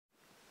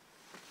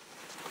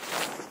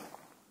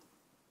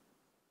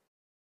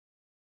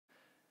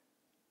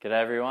G'day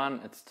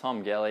everyone, it's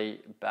Tom Gellie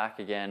back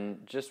again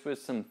just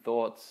with some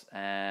thoughts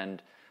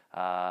and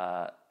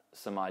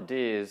some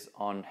ideas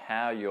on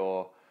how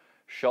your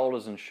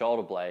shoulders and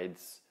shoulder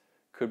blades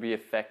could be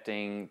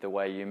affecting the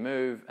way you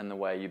move and the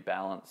way you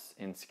balance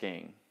in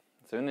skiing.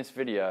 So in this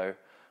video,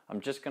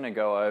 I'm just going to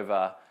go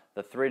over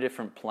the three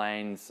different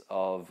planes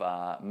of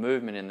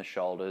movement in the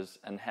shoulders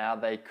and how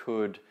they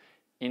could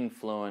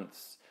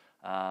influence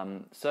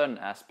certain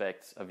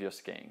aspects of your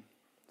skiing.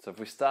 So if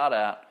we start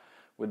out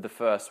with the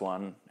first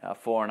one, our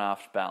fore and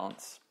aft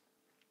balance.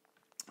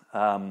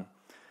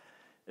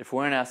 If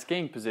we're in our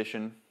skiing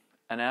position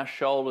and our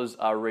shoulders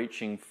are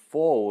reaching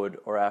forward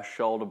or our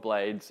shoulder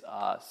blades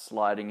are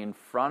sliding in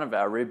front of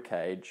our rib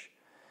cage,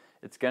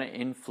 it's going to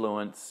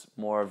influence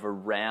more of a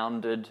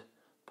rounded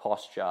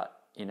posture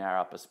in our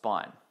upper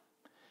spine.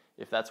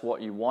 If that's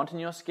what you want in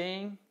your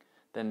skiing,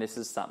 then this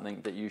is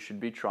something that you should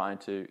be trying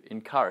to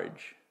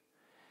encourage.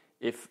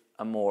 If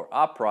a more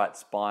upright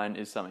spine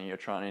is something you're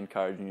trying to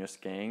encourage in your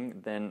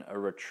skiing, then a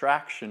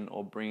retraction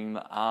or bringing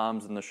the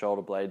arms and the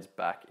shoulder blades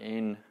back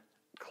in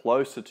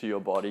closer to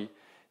your body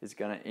is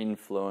going to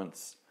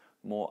influence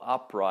more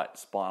upright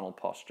spinal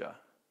posture,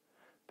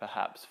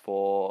 perhaps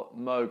for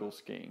mogul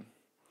skiing.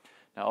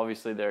 Now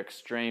obviously there are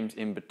extremes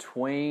in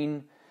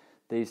between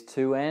these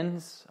two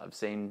ends. I've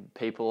seen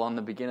people on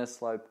the beginner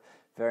slope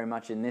very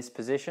much in this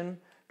position,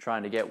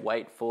 trying to get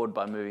weight forward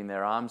by moving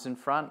their arms in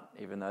front,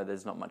 even though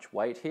there's not much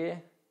weight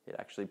here. It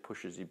actually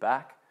pushes you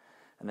back.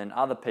 And then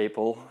other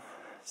people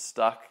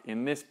stuck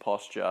in this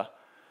posture,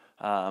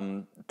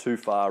 too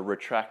far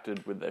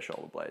retracted with their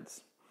shoulder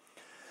blades.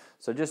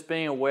 So just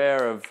being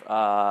aware of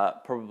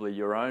probably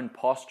your own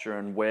posture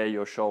and where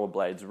your shoulder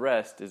blades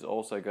rest is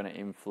also going to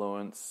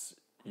influence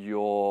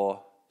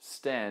your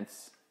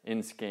stance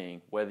in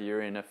skiing, whether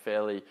you're in a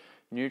fairly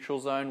neutral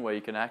zone where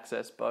you can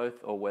access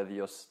both, or whether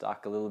you're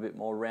stuck a little bit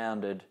more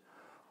rounded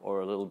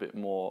or a little bit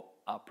more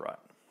upright.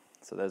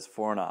 So there's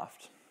fore and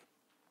aft.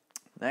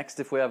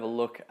 Next, if we have a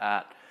look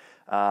at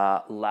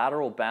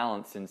lateral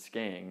balance in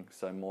skiing,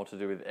 so more to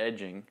do with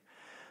edging,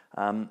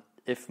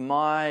 if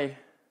my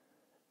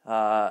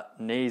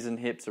knees and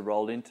hips are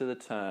rolled into the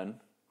turn,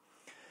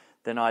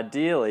 then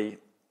ideally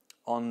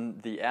on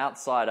the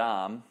outside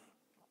arm,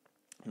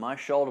 my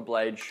shoulder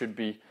blade should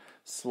be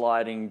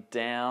sliding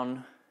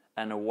down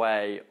and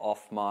away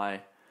off my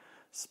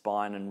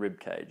spine and rib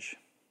cage.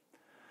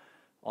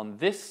 On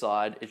this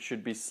side, it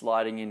should be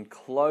sliding in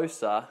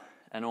closer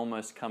and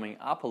almost coming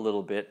up a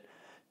little bit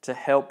to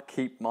help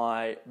keep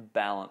my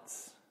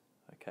balance.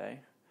 Okay,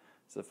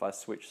 so if I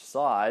switch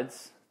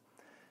sides,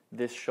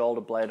 this shoulder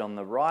blade on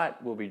the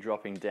right will be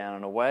dropping down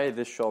and away.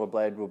 This shoulder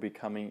blade will be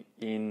coming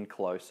in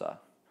closer.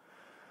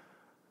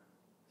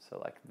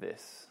 So like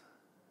this.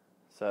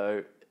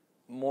 So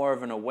more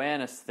of an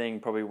awareness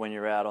thing probably when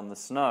you're out on the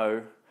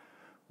snow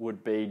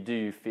would be, do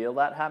you feel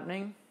that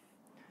happening?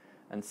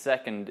 And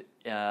second,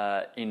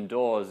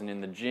 indoors and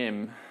in the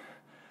gym,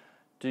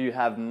 do you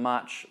have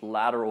much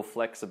lateral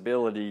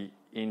flexibility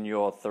in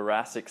your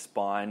thoracic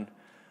spine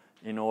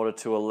in order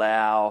to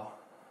allow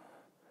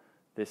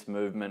this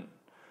movement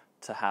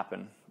to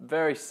happen?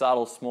 Very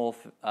subtle, small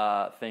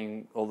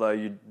thing, although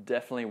you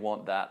definitely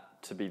want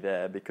that to be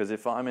there, because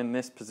if I'm in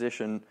this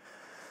position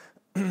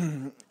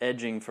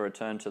edging for a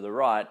turn to the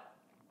right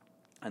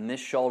and this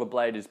shoulder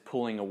blade is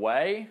pulling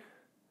away,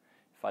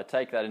 if I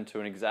take that into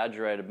an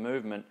exaggerated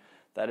movement,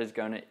 that is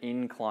going to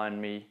incline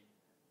me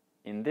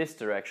in this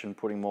direction,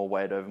 putting more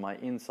weight over my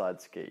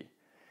inside ski.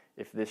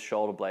 If this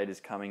shoulder blade is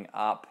coming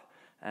up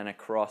and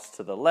across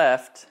to the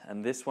left,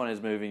 and this one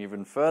is moving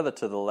even further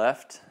to the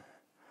left,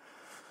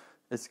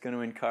 it's going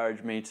to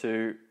encourage me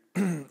to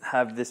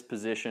have this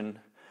position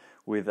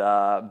with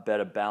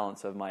better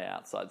balance of my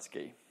outside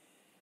ski.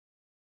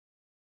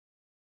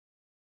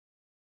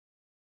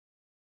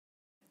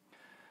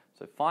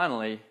 So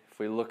finally, if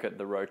we look at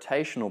the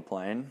rotational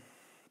plane,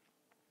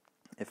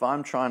 if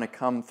I'm trying to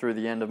come through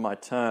the end of my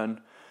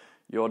turn,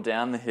 you're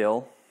down the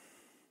hill,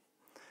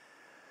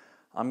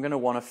 I'm going to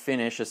want to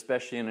finish,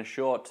 especially in a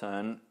short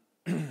turn,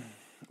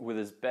 with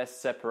as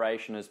best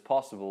separation as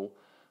possible,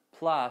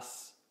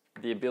 plus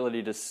the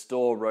ability to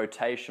store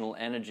rotational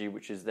energy,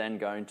 which is then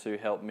going to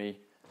help me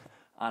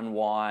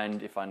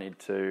unwind if I need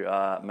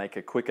to make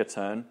a quicker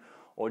turn,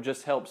 or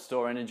just help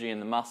store energy in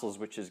the muscles,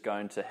 which is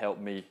going to help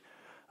me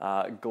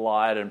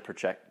glide and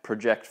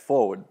project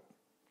forward.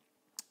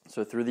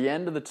 So through the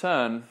end of the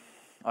turn,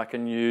 I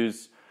can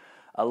use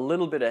a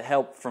little bit of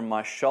help from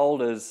my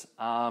shoulders,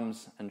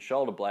 arms, and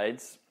shoulder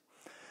blades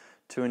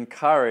to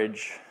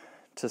encourage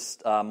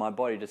my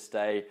body to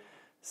stay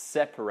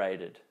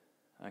separated,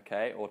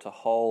 okay, or to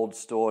hold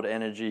stored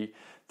energy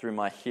through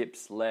my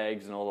hips,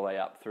 legs, and all the way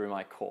up through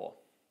my core.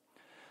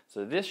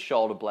 So this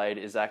shoulder blade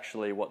is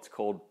actually what's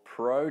called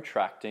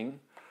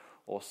protracting,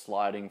 or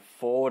sliding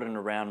forward and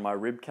around my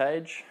rib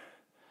cage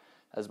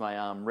as my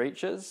arm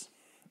reaches,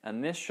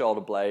 and this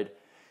shoulder blade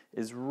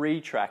is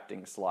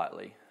retracting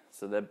slightly.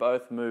 So they're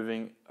both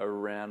moving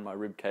around my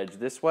rib cage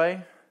this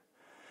way,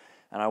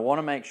 and I want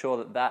to make sure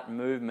that that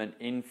movement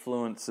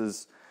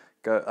influences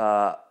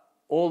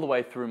all the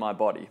way through my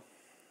body.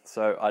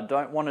 So I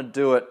don't want to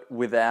do it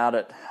without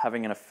it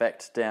having an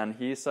effect down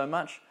here so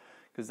much,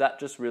 because that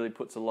just really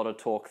puts a lot of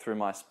torque through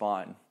my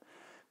spine.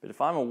 But if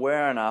I'm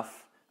aware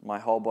enough, my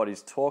whole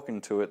body's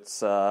talking to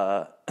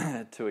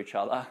to each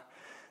other,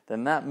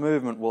 then that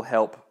movement will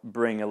help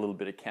bring a little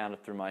bit of counter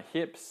through my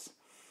hips,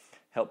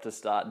 help to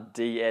start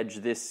de-edge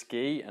this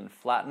ski and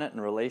flatten it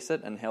and release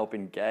it, and help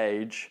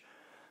engage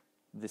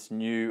this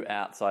new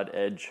outside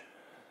edge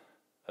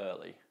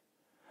early.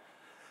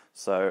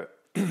 So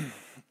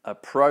a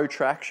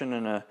protraction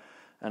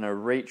and a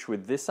reach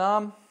with this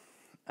arm,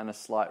 and a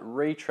slight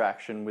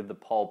retraction with the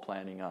pole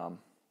planting arm.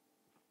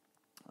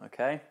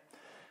 Okay?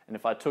 And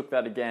if I took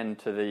that again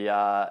to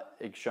the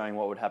showing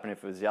what would happen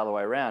if it was the other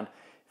way around,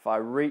 if I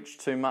reach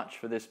too much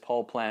for this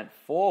pole plant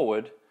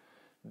forward,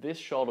 this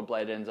shoulder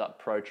blade ends up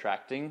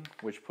protracting,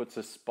 which puts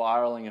a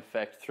spiraling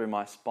effect through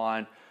my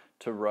spine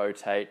to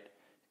rotate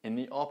in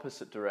the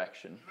opposite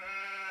direction.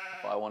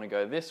 If I want to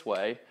go this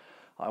way,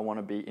 I want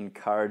to be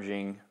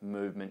encouraging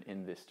movement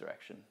in this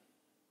direction.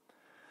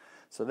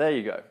 So there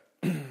you go.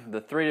 The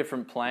 3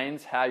 different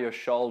planes, how your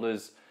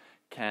shoulders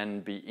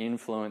can be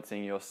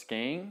influencing your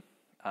skiing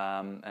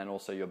and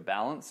also your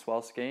balance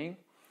while skiing.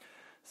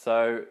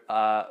 So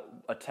a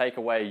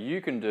takeaway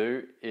you can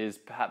do is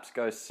perhaps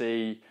go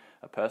see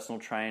a personal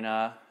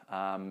trainer,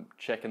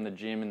 check in the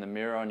gym, in the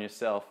mirror on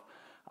yourself.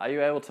 Are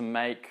you able to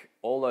make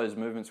all those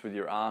movements with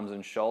your arms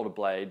and shoulder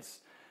blades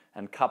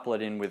and couple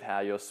it in with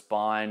how your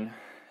spine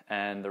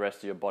and the rest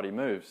of your body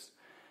moves?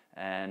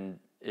 And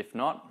if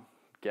not,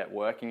 get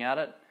working at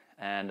it,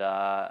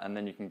 and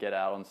then you can get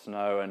out on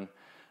snow and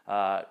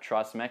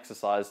try some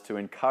exercise to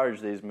encourage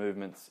these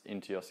movements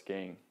into your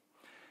skiing.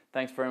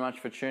 Thanks very much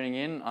for tuning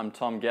in. I'm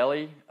Tom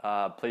Gellie.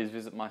 Please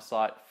visit my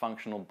site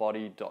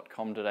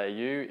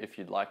functionalbody.com.au if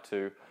you'd like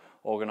to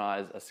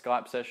organise a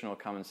Skype session or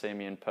come and see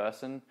me in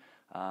person.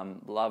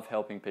 Love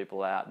helping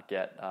people out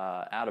get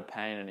out of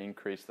pain and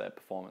increase their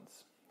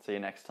performance. See you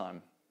next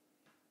time.